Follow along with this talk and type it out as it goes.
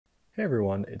Hey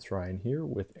everyone, it's Ryan here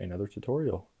with another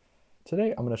tutorial.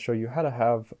 Today I'm going to show you how to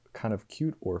have kind of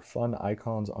cute or fun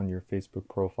icons on your Facebook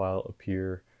profile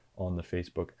appear on the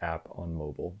Facebook app on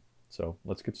mobile. So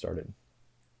let's get started.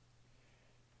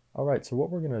 Alright, so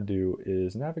what we're going to do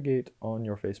is navigate on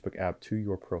your Facebook app to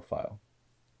your profile.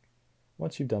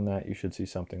 Once you've done that, you should see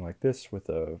something like this with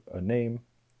a name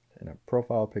and a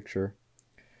profile picture.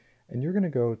 And you're going to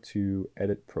go to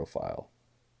Edit Profile.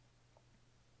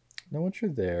 Now once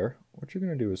you're there, what you're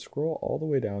going to do is scroll all the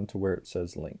way down to where it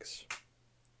says Links.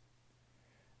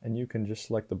 And you can just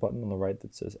select the button on the right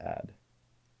that says Add.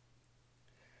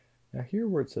 Now here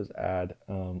where it says Add,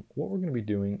 what we're going to be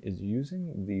doing is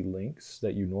using the links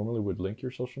that you normally would link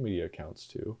your social media accounts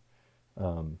to,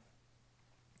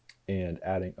 and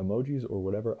adding emojis or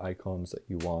whatever icons that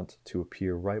you want to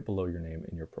appear right below your name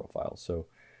in your profile. So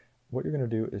what you're going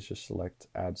to do is just select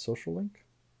Add Social Link,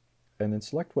 and then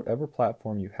select whatever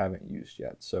platform you haven't used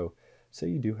yet. So say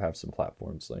you do have some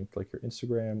platforms linked, like your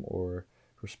Instagram or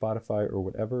your Spotify or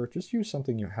whatever, just use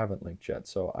something you haven't linked yet.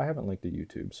 So I haven't linked to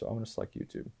YouTube, so I'm going to select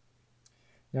YouTube.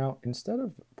 Now, instead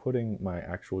of putting my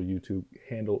actual YouTube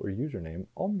handle or username,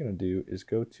 all I'm going to do is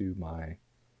go to my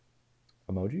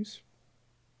emojis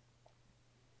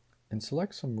and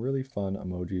select some really fun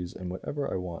emojis and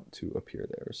whatever I want to appear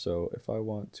there. So if I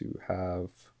want to have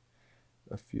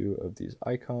a few of these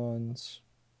icons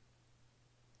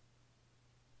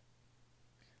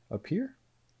up here,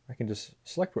 I can just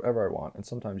select whatever I want, and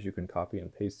sometimes you can copy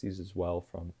and paste these as well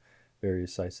from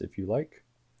various sites if you like.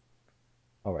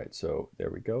 Alright, so there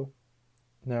we go.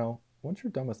 Now, once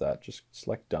you're done with that, just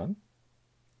select Done,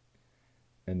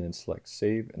 and then select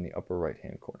Save in the upper right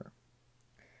hand corner.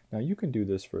 Now you can do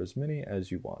this for as many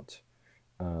as you want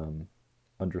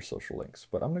under social links,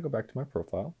 but I'm going to go back to my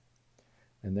profile,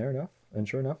 and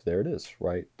sure enough, there it is,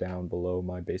 right down below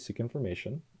my basic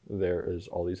information. There is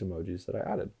all these emojis that I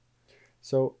added.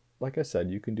 So like I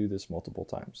said, you can do this multiple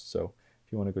times. So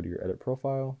if you want to go to your Edit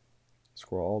Profile,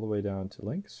 scroll all the way down to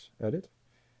Links, Edit,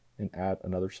 and add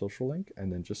another social link,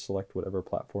 and then just select whatever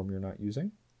platform you're not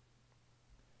using.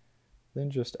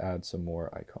 Then just add some more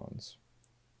icons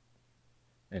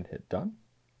and hit Done,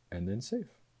 and then Save.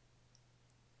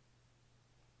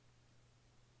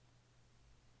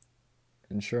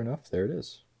 And sure enough, there it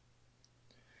is.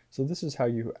 So this is how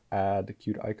you add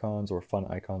cute icons or fun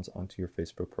icons onto your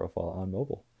Facebook profile on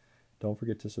mobile. Don't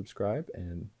forget to subscribe,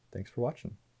 and thanks for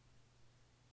watching.